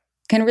traffic,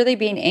 can really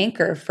be an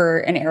anchor for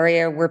an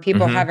area where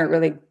people haven't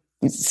really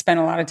spent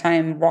a lot of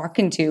time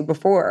walking to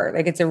before.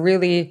 Like it's a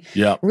really,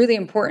 really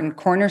important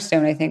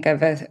cornerstone, I think,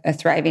 of a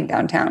thriving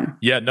downtown.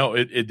 Yeah, no,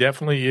 it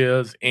definitely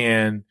is.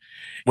 And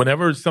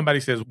whenever somebody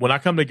says, when I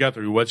come to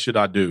Guthrie, what should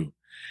I do?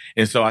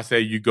 And so I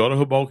say, you go to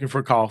Hoboken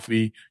for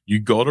coffee, you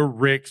go to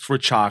Rick's for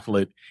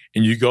chocolate,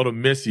 and you go to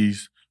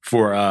Missy's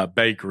for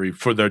bakery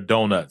for their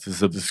donuts.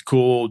 It's this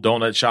cool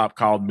donut shop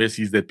called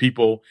Missy's that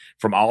people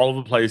from all over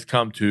the place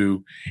come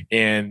to.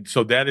 And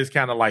so that is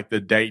kind of like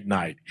the date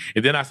night.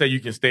 And then I say you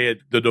can stay at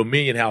the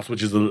Dominion House,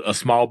 which is a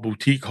small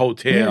boutique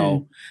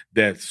hotel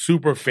that's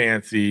super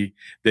fancy,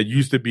 that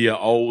used to be an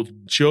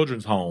old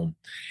children's home.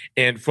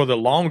 And for the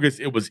longest,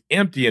 it was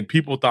empty and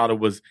people thought it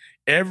was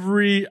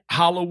every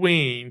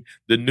Halloween,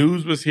 the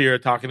news was here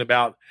talking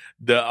about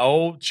the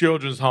old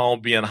children's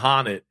home being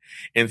haunted.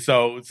 And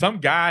so some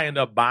guy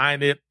ended up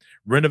buying it,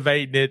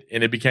 renovating it,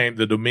 and it became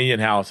the Dominion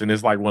House. And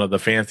it's like one of the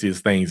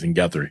fanciest things in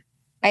Guthrie.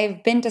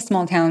 I've been to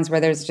small towns where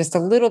there's just a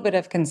little bit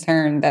of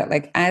concern that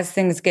like as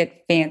things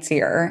get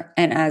fancier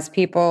and as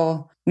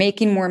people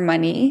making more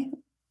money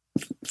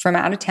from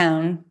out of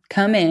town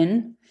come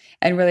in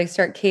and really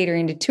start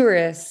catering to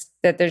tourists,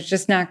 that there's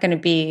just not going to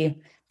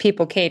be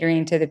people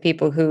catering to the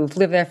people who've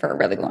lived there for a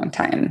really long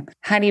time.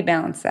 How do you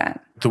balance that?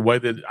 The way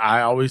that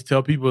I always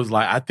tell people is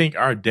like, I think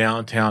our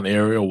downtown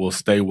area will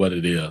stay what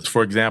it is.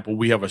 For example,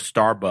 we have a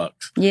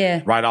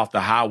Starbucks right off the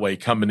highway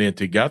coming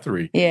into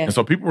Guthrie. Yeah. And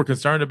so people were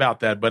concerned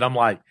about that, but I'm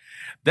like,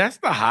 that's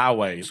the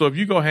highway. So if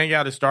you go hang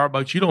out at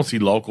Starbucks, you don't see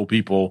local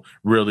people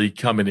really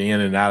coming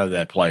in and out of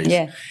that place.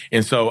 Yeah.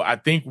 And so I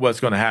think what's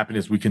going to happen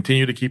is we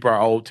continue to keep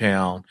our old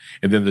town,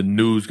 and then the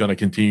new is going to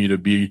continue to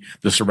be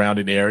the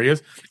surrounding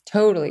areas.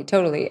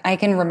 Totally. I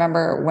can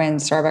remember when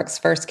Starbucks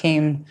first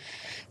came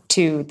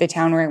to the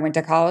town where I went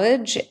to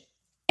college,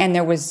 and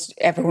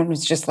everyone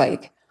was just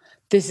like,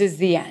 this is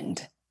the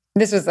end.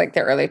 This was like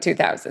the early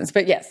 2000s,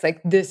 but yes,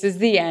 like this is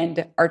the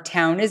end. Our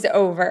town is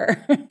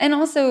over. And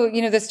also,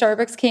 the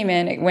Starbucks came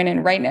in, it went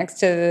in right next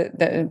to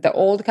the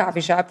old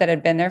coffee shop that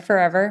had been there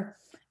forever.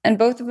 And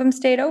both of them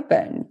stayed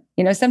open.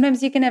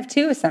 Sometimes you can have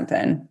two of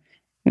something.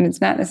 And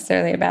it's not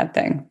necessarily a bad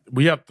thing.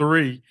 We have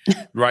three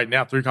right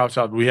now, 3 coffee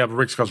shops. We have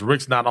Rick's because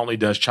Rick's not only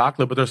does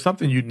chocolate, but there's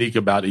something unique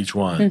about each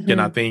one. And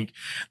I think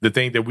the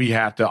thing that we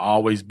have to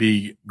always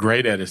be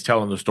great at is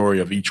telling the story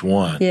of each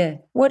one. Yeah.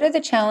 What are the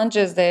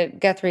challenges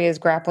that Guthrie is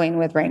grappling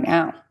with right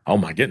now? Oh,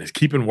 my goodness.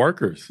 Keeping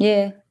workers.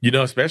 Yeah.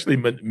 Especially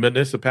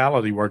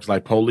municipality works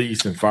like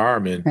police and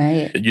firemen.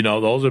 Right.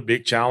 Those are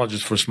big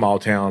challenges for small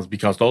towns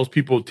because those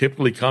people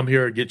typically come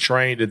here, get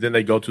trained, and then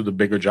they go to the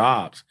bigger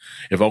jobs.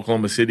 If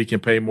Oklahoma City can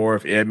pay more,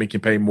 if Edmond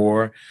can pay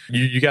more,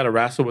 you got to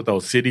wrestle with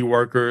those city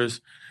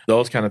workers,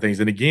 those kind of things.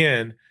 And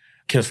again,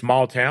 can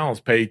small towns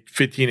pay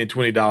 $15 and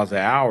 $20 an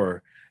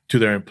hour to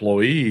their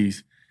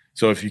employees?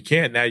 So if you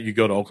can't, now you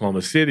go to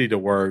Oklahoma City to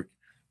work,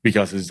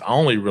 because it's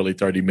only really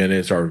 30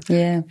 minutes or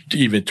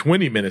even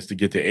 20 minutes to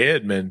get to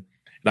Edmond.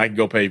 And I can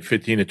go pay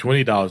 $15 to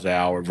 $20 an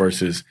hour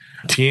versus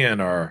 10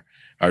 or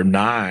or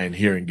 9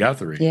 here in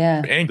Guthrie.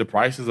 Yeah. And the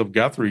prices of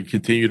Guthrie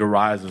continue to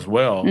rise as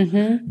well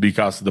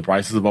because the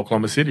prices of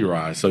Oklahoma City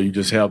rise. So you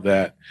just have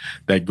that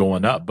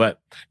going up. But,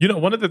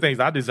 one of the things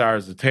I desire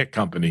is a tech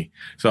company.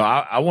 So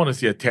I want to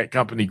see a tech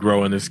company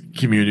grow in this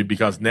community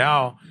because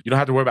now you don't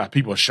have to worry about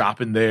people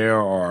shopping there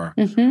or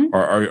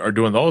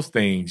doing those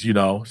things,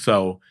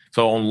 So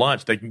on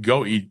lunch, they can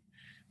go eat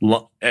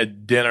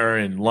at dinner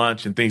and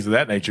lunch and things of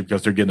that nature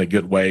because they're getting a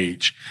good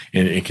wage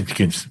and it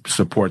can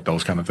support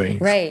those kind of things.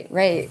 Right.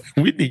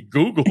 We need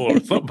Google or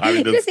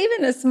somebody. Just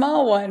even a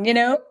small one,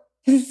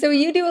 So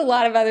you do a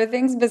lot of other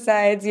things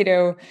besides,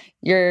 your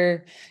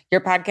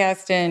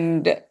podcast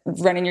and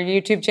running your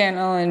YouTube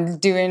channel and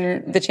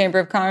doing the Chamber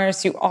of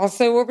Commerce. You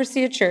also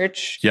oversee a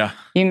church. Yeah.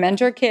 You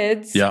mentor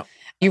kids. Yeah.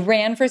 You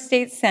ran for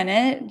state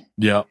senate.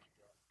 Yeah.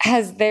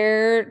 Has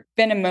there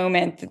been a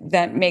moment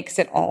that makes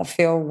it all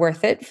feel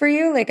worth it for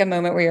you? Like a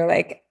moment where you're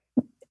like,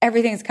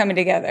 everything's coming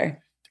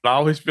together? I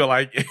always feel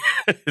like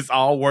it's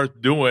all worth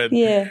doing.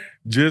 Yeah.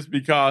 Just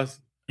because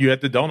you're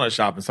at the donut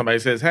shop and somebody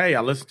says, hey, I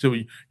listened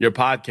to your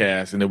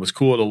podcast and it was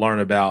cool to learn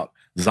about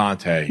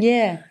Zonte.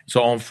 Yeah.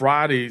 So on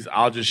Fridays,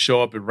 I'll just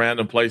show up at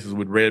random places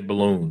with red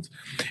balloons.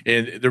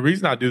 And the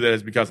reason I do that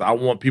is because I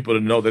want people to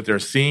know that they're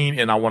seen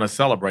and I want to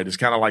celebrate. It's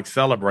kind of like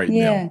celebrating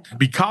them.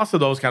 Because of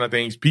those kind of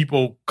things,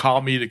 people call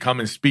me to come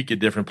and speak at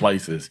different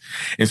places.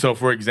 And so,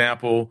 for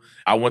example,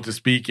 I went to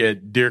speak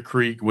at Deer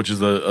Creek, which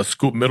is a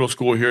middle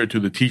school here, to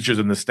the teachers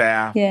and the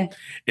staff. Yeah.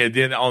 And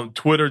then on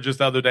Twitter just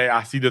the other day,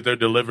 I see that they're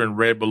delivering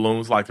red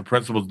balloons, like the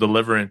principal's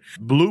delivering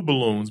blue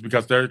balloons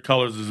because their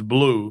colors is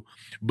blue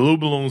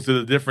balloons to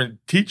the different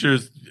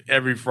teachers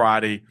every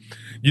Friday,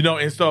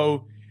 and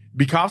so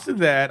because of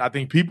that, I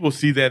think people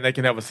see that and they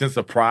can have a sense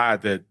of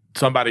pride that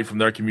somebody from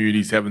their community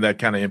is having that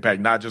kind of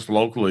impact, not just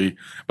locally,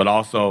 but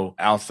also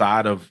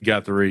outside of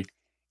Guthrie.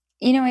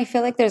 I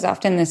feel like there's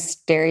often this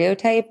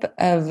stereotype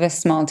of a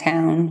small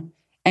town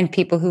and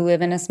people who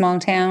live in a small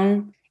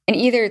town. And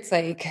either it's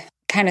like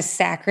kind of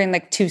saccharine,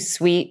 like too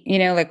sweet,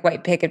 like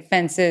white picket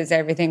fences,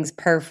 everything's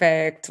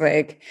perfect,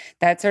 like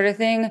that sort of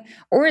thing.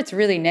 Or it's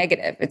really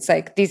negative. It's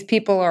like these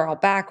people are all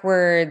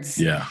backwards.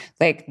 Yeah.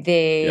 Like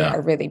they are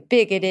really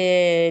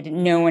bigoted.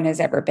 No one has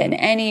ever been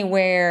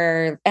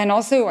anywhere. And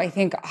also, I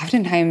think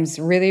oftentimes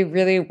really,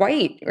 really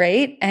white,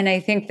 right? And I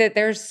think that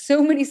there's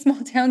so many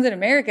small towns in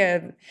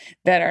America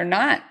that are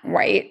not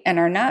white and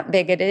are not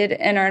bigoted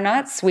and are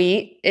not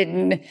sweet.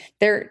 And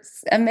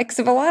there's a mix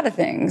of a lot of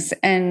things.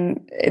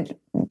 And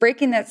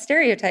breaking that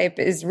stereotype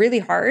is really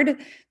hard,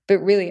 but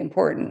really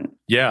important.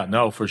 Yeah,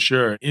 no, for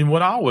sure. And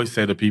what I always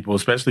say to people,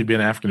 especially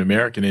being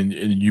African-American and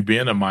you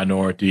being a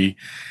minority,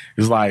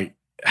 is like,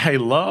 hey,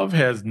 love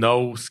has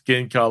no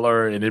skin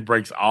color and it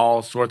breaks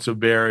all sorts of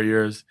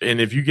barriers. And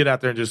if you get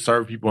out there and just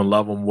serve people and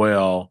love them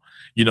well,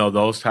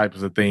 those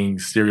types of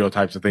things,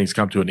 stereotypes of things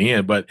come to an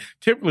end. But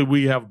typically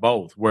we have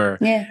both, where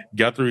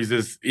Guthrie's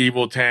this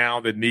evil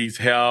town that needs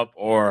help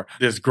or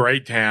this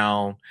great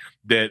town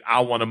that I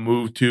want to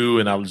move to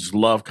and I just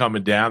love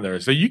coming down there.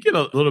 So you get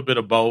a little bit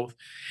of both.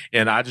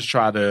 And I just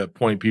try to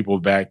point people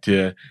back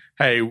to,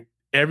 hey,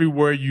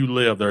 everywhere you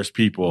live, there's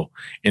people,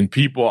 and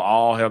people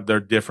all have their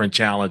different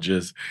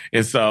challenges.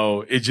 And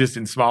so it's just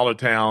in smaller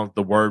towns,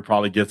 the word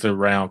probably gets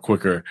around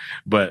quicker,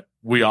 but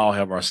we all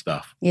have our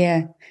stuff.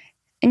 Yeah.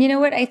 And you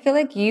know what? I feel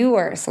like you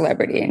are a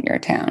celebrity in your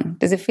town.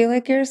 Does it feel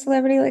like you're a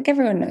celebrity? Like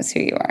everyone knows who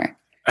you are.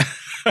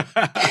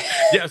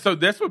 Yeah. So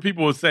that's what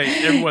people would say.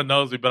 Everyone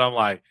knows me, but I'm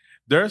like,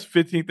 there's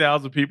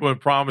 15,000 people and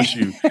promise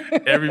you,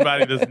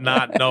 everybody does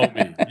not know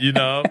me.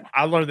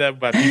 I learned that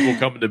by people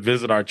coming to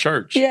visit our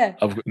church. Yeah.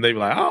 And they be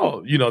like,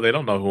 oh, they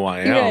don't know who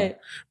I am. Right.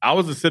 I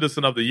was a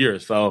citizen of the year.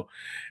 So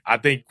I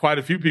think quite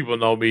a few people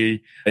know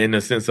me in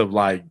the sense of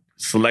like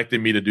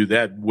selecting me to do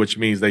that, which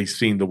means they've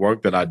seen the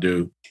work that I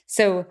do.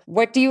 So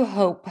what do you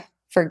hope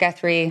for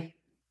Guthrie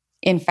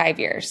in 5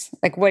 years?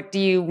 Like, what do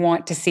you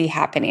want to see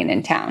happening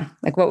in town?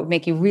 Like, what would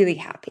make you really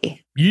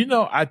happy?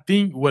 I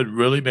think what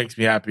really makes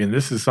me happy, and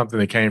this is something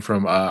that came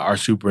from our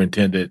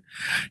superintendent,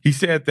 he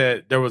said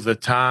that there was a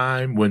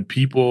time when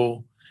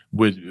people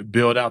would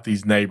build out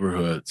these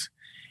neighborhoods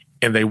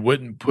and they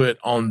wouldn't put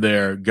on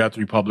their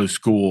Guthrie Public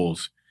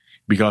Schools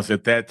because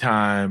at that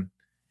time,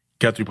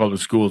 Guthrie Public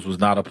Schools was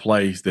not a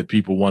place that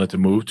people wanted to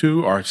move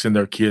to or send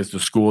their kids to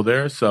school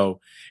there. So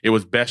it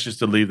was best just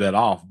to leave that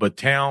off. But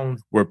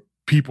towns where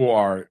people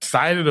are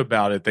excited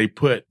about it, they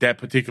put that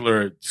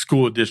particular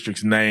school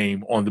district's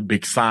name on the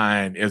big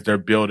sign as they're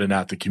building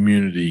out the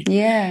community.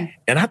 Yeah.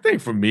 And I think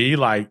for me,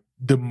 like,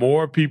 the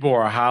more people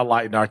are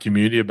highlighting our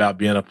community about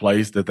being a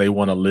place that they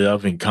want to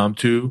live and come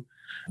to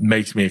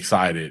makes me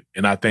excited.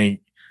 And I think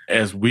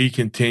as we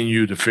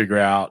continue to figure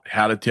out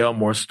how to tell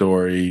more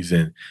stories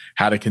and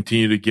how to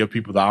continue to give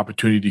people the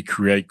opportunity to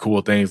create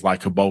cool things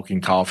like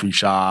Hoboken Coffee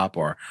Shop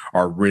or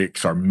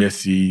Rick's or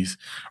Missy's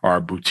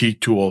or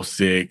Boutique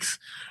 206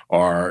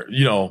 or,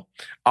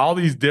 all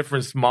these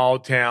different small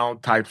town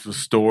types of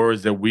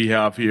stores that we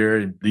have here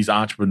and these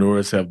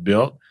entrepreneurs have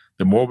built,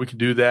 the more we can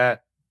do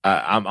that,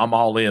 I'm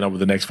all in over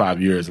the next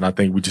 5 years. And I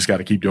think we just got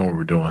to keep doing what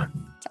we're doing.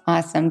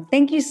 Awesome.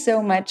 Thank you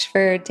so much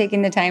for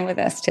taking the time with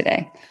us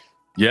today.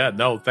 Yeah,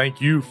 no,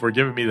 thank you for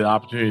giving me the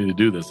opportunity to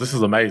do this. This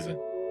is amazing.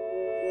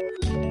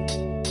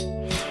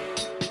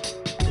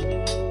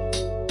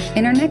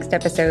 In our next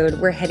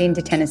episode, we're heading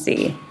to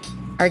Tennessee.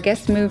 Our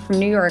guests moved from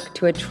New York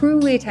to a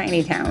truly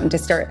tiny town to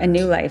start a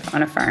new life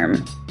on a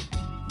farm.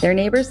 Their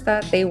neighbors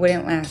thought they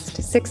wouldn't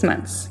last 6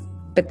 months,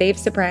 but they've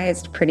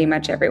surprised pretty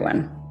much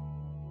everyone.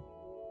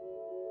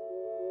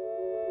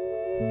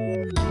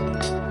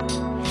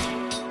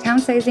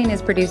 Downsizing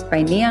is produced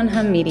by Neon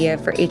Hum Media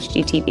for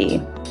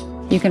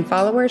HGTV. You can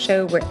follow our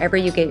show wherever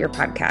you get your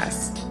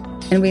podcasts.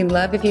 And we'd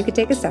love if you could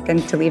take a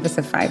second to leave us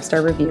a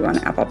 5-star review on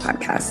Apple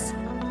Podcasts.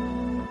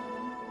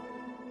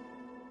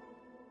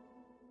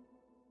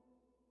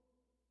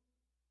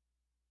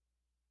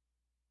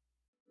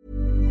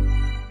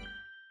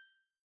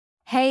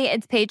 Hey,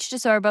 it's Paige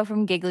DeSorbo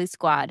from Giggly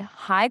Squad.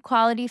 High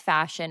quality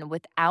fashion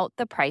without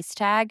the price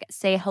tag.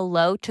 Say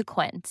hello to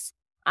Quince.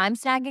 I'm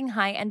snagging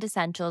high-end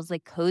essentials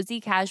like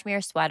cozy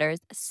cashmere sweaters,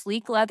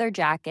 sleek leather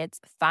jackets,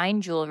 fine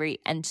jewelry,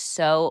 and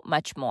so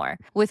much more.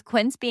 With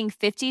Quince being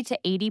 50 to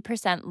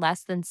 80%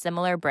 less than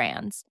similar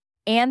brands.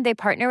 And they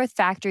partner with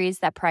factories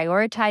that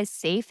prioritize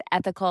safe,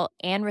 ethical,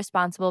 and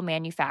responsible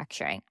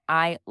manufacturing.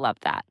 I love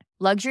that.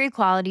 Luxury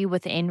quality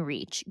within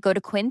reach. Go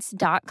to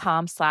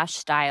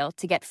quince.com/style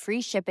to get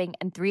free shipping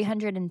and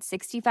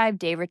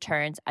 365-day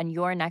returns on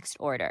your next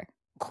order.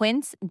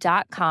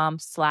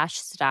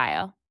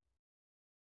 Quince.com/style.